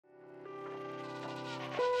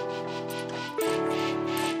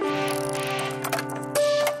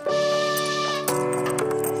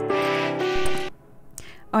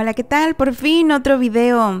Hola, ¿qué tal? Por fin otro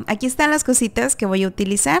video. Aquí están las cositas que voy a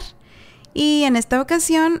utilizar. Y en esta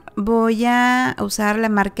ocasión voy a usar la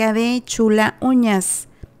marca de Chula Uñas.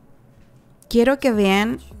 Quiero que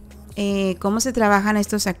vean cómo se trabajan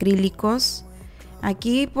estos acrílicos.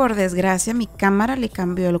 Aquí, por desgracia, mi cámara le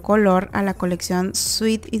cambió el color a la colección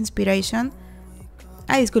Sweet Inspiration.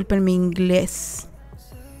 Ay, disculpen mi inglés.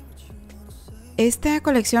 Esta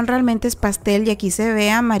colección realmente es pastel y aquí se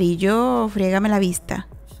ve amarillo, friégame la vista.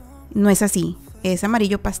 No es así, es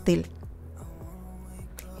amarillo pastel.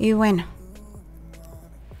 Y bueno,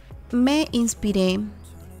 mi inspiration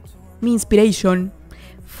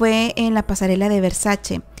fue en la pasarela de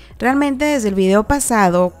Versace. Realmente desde el video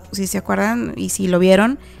pasado, si se acuerdan y si lo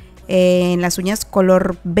vieron, en las uñas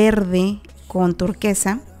color verde con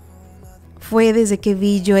turquesa, fue desde que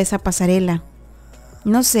vi yo esa pasarela.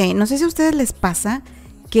 No sé si a ustedes les pasa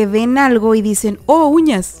que ven algo y dicen, oh,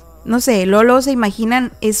 uñas. No sé, luego se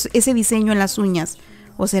imaginan ese diseño en las uñas.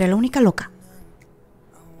 O será la única loca.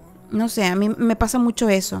 No sé, a mí me pasa mucho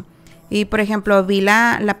eso. Y por ejemplo, vi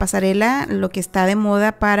la pasarela, lo que está de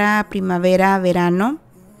moda para primavera, verano.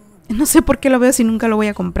 No sé por qué lo veo si nunca lo voy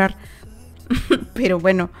a comprar. Pero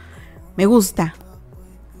bueno, me gusta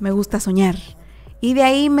soñar. Y de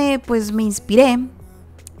ahí me inspiré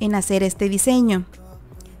en hacer este diseño.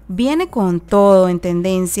 Viene con todo en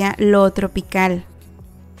tendencia lo tropical.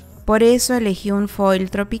 Por eso elegí un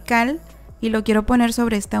foil tropical y lo quiero poner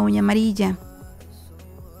sobre esta uña amarilla.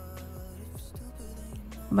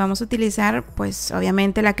 Vamos a utilizar pues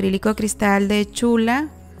obviamente el acrílico cristal de Chula,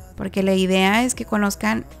 porque la idea es que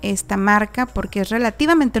conozcan esta marca porque es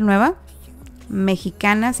relativamente nueva,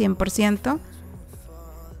 mexicana 100%.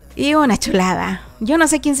 Y una chulada. Yo no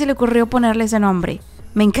sé quién se le ocurrió ponerle ese nombre.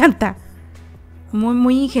 Me encanta.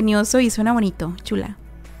 Muy ingenioso y suena bonito, Chula.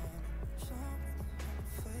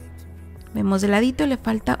 Vemos de ladito, le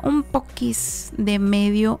falta un poquis de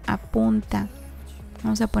medio a punta.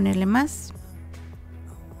 Vamos a ponerle más.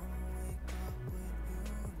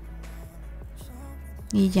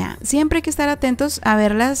 Y ya, siempre hay que estar atentos a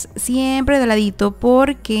verlas siempre de ladito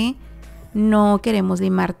porque no queremos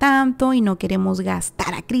limar tanto y no queremos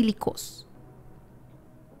gastar acrílicos.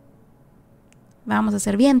 Vamos a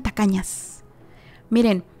ser bien tacañas.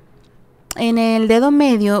 Miren, en el dedo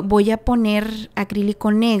medio voy a poner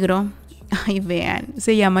acrílico negro. Ay, vean,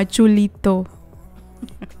 se llama Chulito.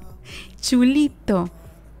 Chulito.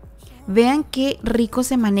 Vean qué rico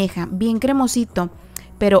se maneja, bien cremosito.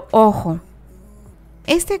 Pero ojo,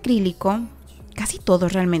 este acrílico, casi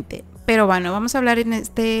todos realmente, pero bueno, vamos a hablar en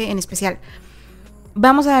especial.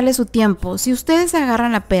 Vamos a darle su tiempo. Si ustedes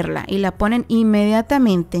agarran la perla y la ponen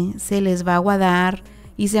inmediatamente, se les va a aguadar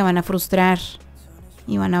y se van a frustrar.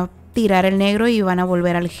 Y van a tirar el negro y van a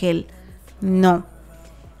volver al gel. No.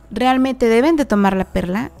 Realmente deben de tomar la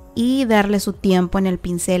perla y darle su tiempo en el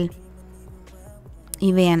pincel.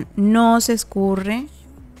 Y vean, no se escurre.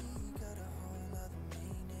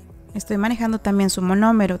 Estoy manejando también su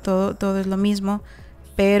monómero, todo es lo mismo,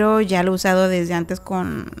 pero ya lo he usado desde antes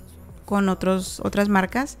con otras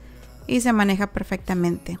marcas y se maneja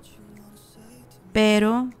perfectamente.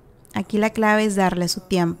 Pero aquí la clave es darle su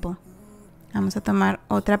tiempo. Vamos a tomar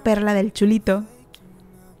otra perla del Chulito.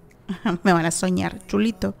 Me van a soñar,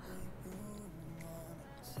 Chulito.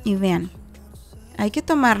 Y vean, hay que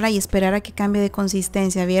tomarla y esperar a que cambie de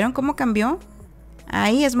consistencia. ¿Vieron cómo cambió?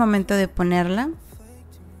 Ahí es momento de ponerla.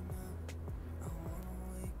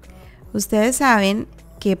 Ustedes saben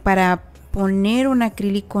que para poner un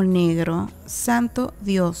acrílico negro, santo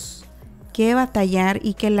Dios, qué batallar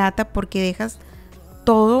y qué lata porque dejas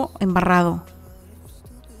todo embarrado.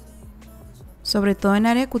 Sobre todo en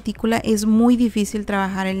área cutícula es muy difícil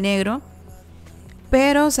trabajar el negro,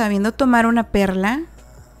 pero sabiendo tomar una perla,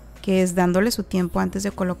 que es dándole su tiempo antes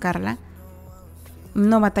de colocarla,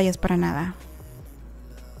 no batallas para nada.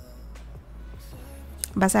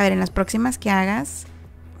 Vas a ver en las próximas que hagas,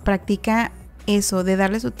 practica eso de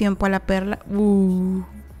darle su tiempo a la perla.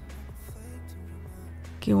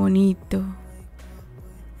 Qué bonito.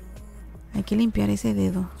 Hay que limpiar ese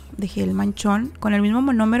dedo. Dejé el manchón con el mismo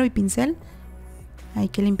monómero y pincel. Hay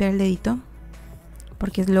que limpiar el dedito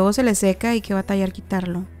porque luego se le seca y hay que batallar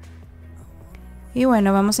quitarlo. Y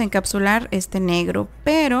bueno, vamos a encapsular este negro,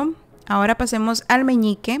 pero ahora pasemos al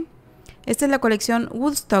meñique. Esta es la colección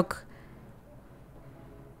Woodstock.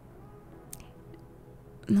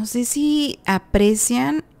 No sé si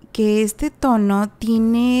aprecian que este tono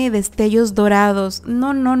tiene destellos dorados.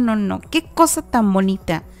 No. Qué cosa tan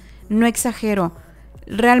bonita. No exagero.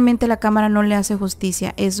 realmente la cámara no le hace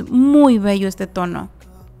justicia. Es muy bello este tono.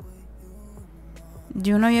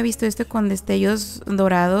 Yo no había visto este con destellos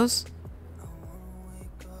dorados.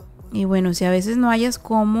 Y bueno, si a veces no hayas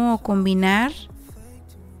cómo combinar,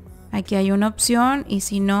 aquí hay una opción. Y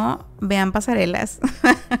si no, vean pasarelas.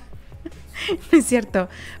 No es cierto.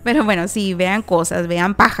 Pero bueno, sí, vean cosas,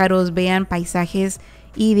 vean pájaros, vean paisajes.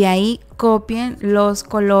 Y de ahí copien los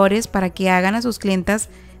colores para que hagan a sus clientas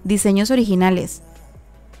diseños originales.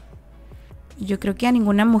 Yo creo que a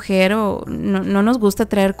ninguna mujer no nos gusta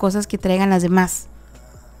traer cosas que traigan las demás.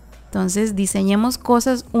 Entonces diseñemos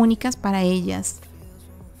cosas únicas para ellas.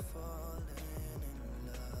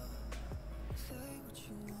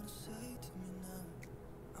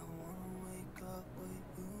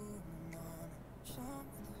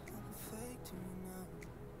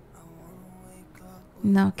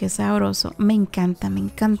 No, qué sabroso. Me encanta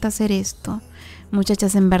hacer esto.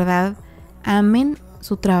 Muchachas, en verdad, amen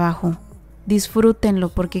su trabajo. Disfrútenlo,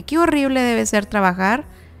 porque qué horrible debe ser trabajar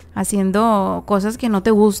haciendo cosas que no te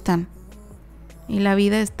gustan. Y la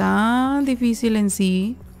vida es tan difícil en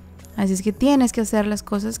sí. Así es que tienes que hacer las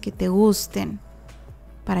cosas que te gusten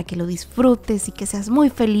para que lo disfrutes y que seas muy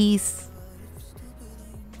feliz.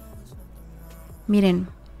 Miren,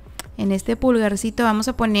 en este pulgarcito vamos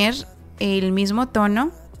a poner el mismo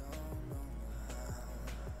tono,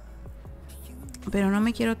 pero no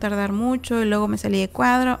me quiero tardar mucho y luego me salí de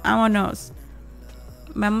cuadro. Vámonos.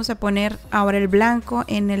 Vamos a poner ahora el blanco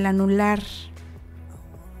en el anular.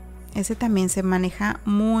 Ese también se maneja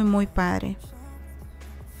muy padre,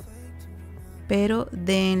 pero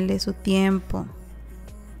denle su tiempo.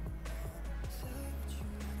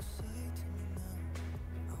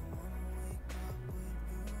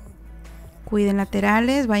 Cuiden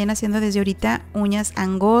laterales, vayan haciendo desde ahorita uñas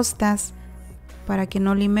angostas para que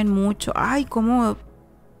no limen mucho. Ay, cómo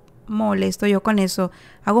molesto yo con eso.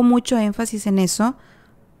 Hago mucho énfasis en eso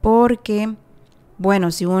porque,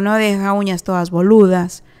 bueno, si uno deja uñas todas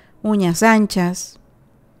boludas, uñas anchas,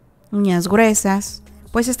 uñas gruesas,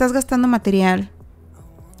 pues estás gastando material,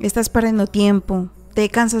 estás perdiendo tiempo, te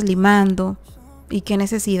cansas limando. ¿Y qué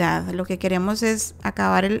necesidad? Lo que queremos es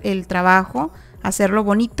acabar el trabajo, hacerlo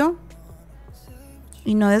bonito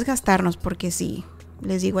y no desgastarnos, porque sí,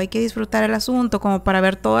 les digo, hay que disfrutar el asunto como para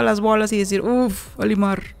ver todas las bolas y decir, uff, a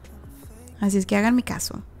limar. Así es que hagan mi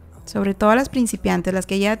caso. Sobre todo las principiantes, las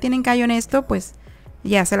que ya tienen callo en esto, pues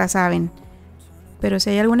ya se la saben. Pero si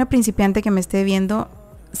hay alguna principiante que me esté viendo,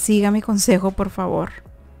 siga mi consejo, por favor.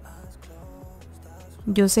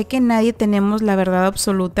 Yo sé que nadie tenemos la verdad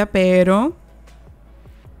absoluta, pero...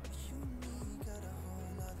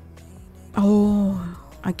 Oh,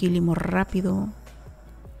 aquí limo rápido.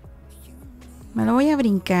 Me lo voy a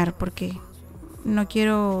brincar porque no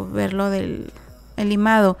quiero ver lo del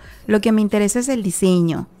limado. Lo que me interesa es el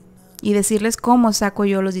diseño y decirles cómo saco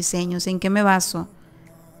yo los diseños, en qué me baso.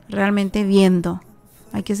 Realmente viendo.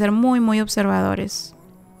 Hay que ser muy observadores.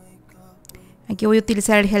 Aquí voy a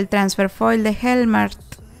utilizar el Gel Transfer Foil de Helmart.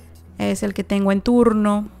 Es el que tengo en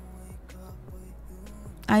turno.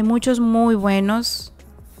 Hay muchos muy buenos.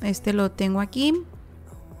 Este lo tengo aquí.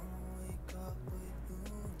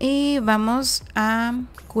 Y vamos a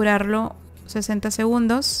curarlo 60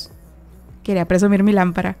 segundos. Quería presumir mi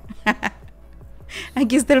lámpara.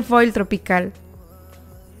 Aquí está el foil tropical.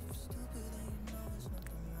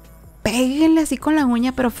 Péguenle así con la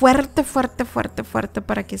uña, pero fuerte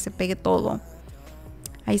para que se pegue todo.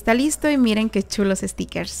 Ahí está listo y miren qué chulos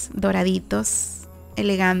stickers. Doraditos,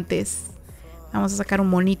 elegantes. Vamos a sacar un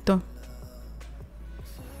monito.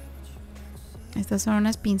 Estas son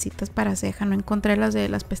unas pincitas para ceja. No encontré las de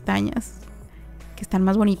las pestañas, que están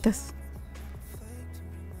más bonitas.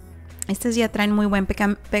 Estas ya traen muy buen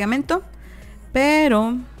pegamento.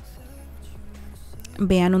 Pero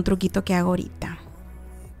vean un truquito que hago ahorita.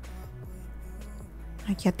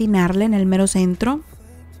 Aquí atinarle en el mero centro.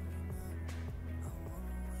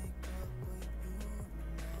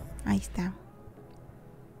 Ahí está.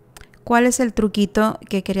 ¿Cuál es el truquito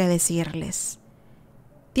que quería decirles?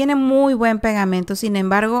 Tiene muy buen pegamento, sin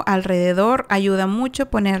embargo, alrededor ayuda mucho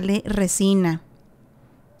ponerle resina.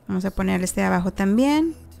 Vamos a ponerle este de abajo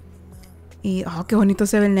también. Y, oh, qué bonito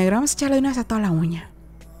se ve el negro. Vamos a echarle una vez a toda la uña.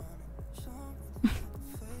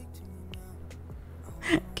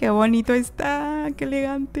 Qué bonito está, qué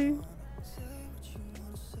elegante.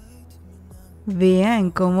 Vean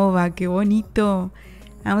cómo va, qué bonito.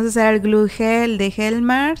 Vamos a hacer el glue gel de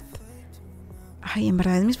Helmart. Ay, en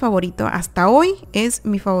verdad es mi favorito. Hasta hoy es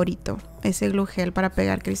mi favorito. Ese glue gel para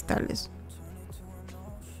pegar cristales.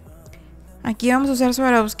 Aquí vamos a usar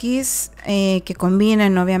Swarovskis que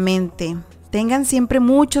combinen, obviamente. Tengan siempre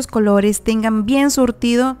muchos colores, tengan bien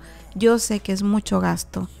surtido. Yo sé que es mucho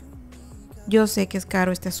gasto. Yo sé que es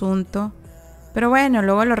caro este asunto. Pero bueno,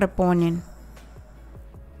 luego lo reponen.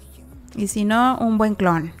 Y si no, un buen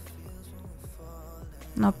clon.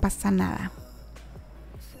 No pasa nada.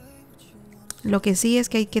 Lo que sí es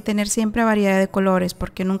que hay que tener siempre variedad de colores,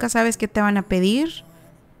 porque nunca sabes qué te van a pedir,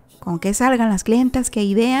 con qué salgan las clientas, qué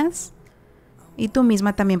ideas. Y tú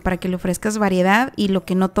misma también, para que le ofrezcas variedad y lo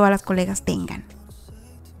que no todas las colegas tengan.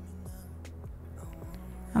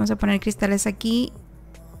 Vamos a poner cristales aquí.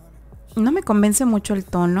 No me convence mucho el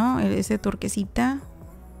tono, ese turquesita.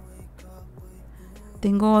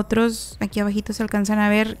 Tengo otros, aquí abajito se alcanzan a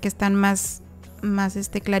ver, que están más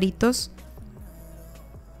claritos.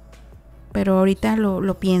 Pero ahorita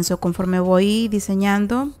lo pienso, conforme voy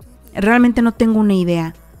diseñando. Realmente no tengo una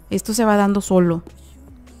idea. Esto se va dando solo.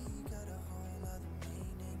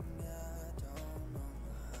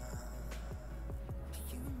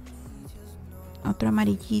 Otro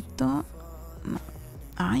amarillito. No.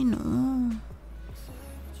 Ay, no.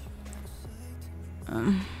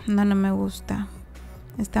 No me gusta.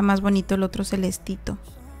 Está más bonito el otro celestito.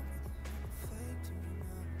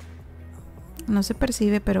 No se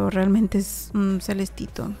percibe, pero realmente es un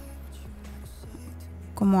celestito.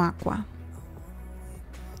 Como agua.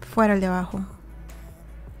 Fuera el de abajo.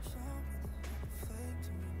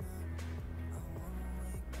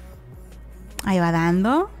 Ahí va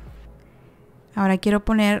dando. Ahora quiero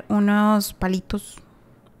poner unos palitos.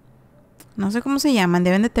 No sé cómo se llaman,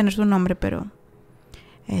 deben de tener su nombre, pero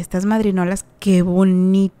estas madrinolas, qué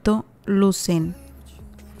bonito lucen.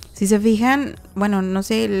 Si se fijan, bueno, no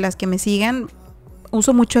sé, las que me sigan,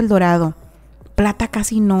 uso mucho el dorado. Plata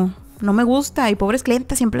casi no me gusta. Y pobres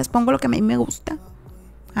clientes, siempre les pongo lo que a mí me gusta.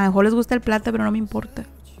 A lo mejor les gusta el plata, pero no me importa.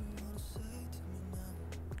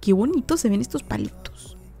 Qué bonito se ven estos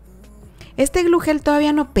palitos. Este glue gel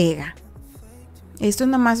todavía no pega. Esto es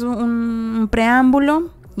nada más un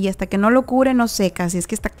preámbulo. Y hasta que no lo cure no seca. Así es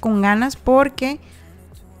que está con ganas, porque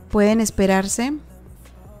pueden esperarse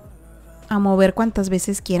a mover cuantas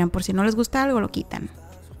veces quieran. Por si no les gusta algo, lo quitan.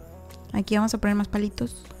 Aquí vamos a poner más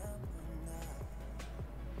palitos.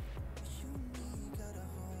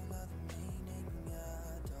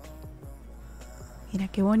 Mira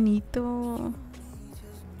qué bonito.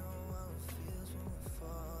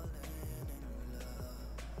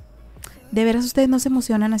 De veras ustedes no se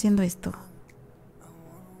emocionan haciendo esto.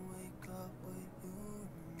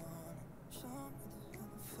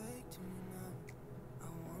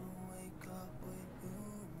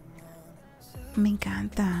 Me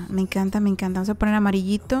encanta, me encanta, me encanta. Vamos a poner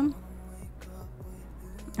amarillito.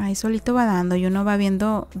 Ahí solito va dando y uno va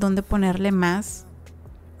viendo dónde ponerle más.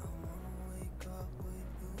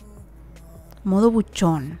 Modo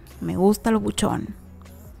buchón. Me gusta lo buchón.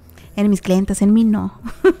 En mis clientes, en mí no.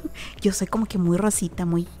 Yo soy como que muy rosita,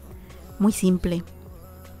 muy simple.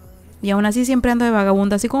 Y aún así siempre ando de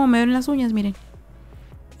vagabunda, así como me ven las uñas, miren.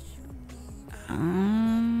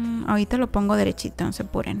 Ahorita lo pongo derechito, no se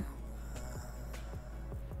apuren.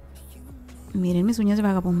 Miren mis uñas de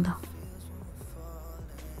vagabundo.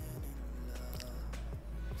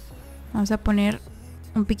 Vamos a poner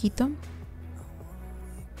un piquito.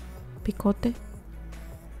 Picote.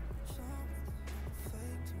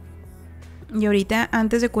 Y ahorita,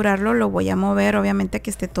 antes de curarlo, lo voy a mover, obviamente, a que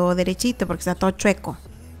esté todo derechito, porque está todo chueco.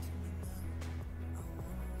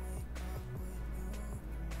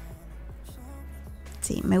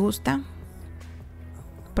 Sí, me gusta.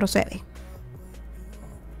 Procede.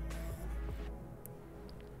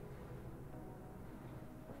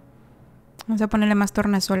 Vamos a ponerle más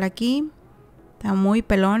tornasol aquí. Está muy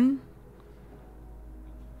pelón.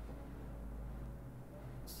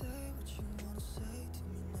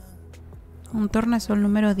 Un tornasol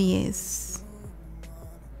número 10.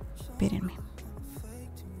 Espérenme.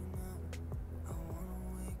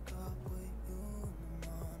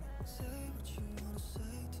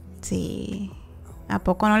 Sí. ¿A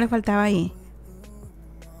poco no le faltaba ahí?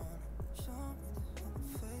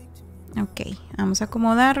 Ok, vamos a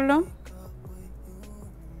acomodarlo.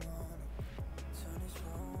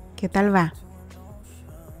 ¿Qué tal va?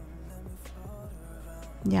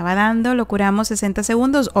 Ya va dando, lo curamos 60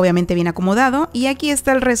 segundos, obviamente bien acomodado. Y aquí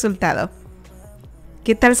está el resultado.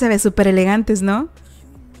 ¿Qué tal se ve? Súper elegantes, ¿no?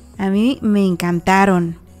 A mí me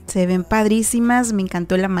encantaron. Se ven padrísimas, me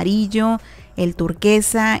encantó el amarillo, el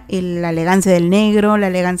turquesa, la elegancia del negro, la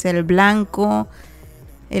elegancia del blanco,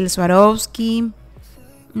 el Swarovski.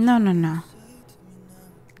 No.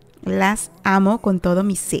 Las amo con todo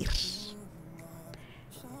mi ser.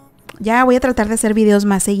 Ya voy a tratar de hacer videos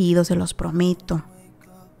más seguidos, se los prometo.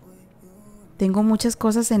 Tengo muchas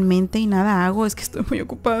cosas en mente y nada hago, es que estoy muy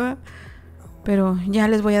ocupada. Pero ya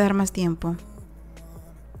les voy a dar más tiempo.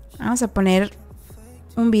 Vamos a poner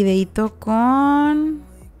un videito con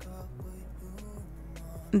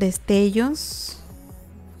destellos,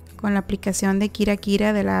 con la aplicación de Kira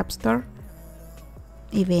Kira de la App Store.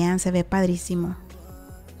 Y vean, se ve padrísimo.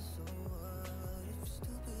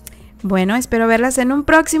 Bueno, espero verlas en un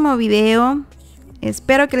próximo video.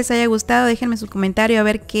 Espero que les haya gustado. Déjenme su comentario a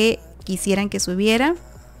ver qué quisieran que subiera.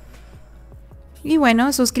 Y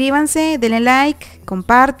bueno, suscríbanse, denle like,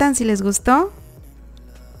 compartan si les gustó.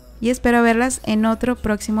 Y espero verlas en otro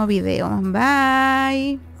próximo video.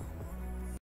 Bye.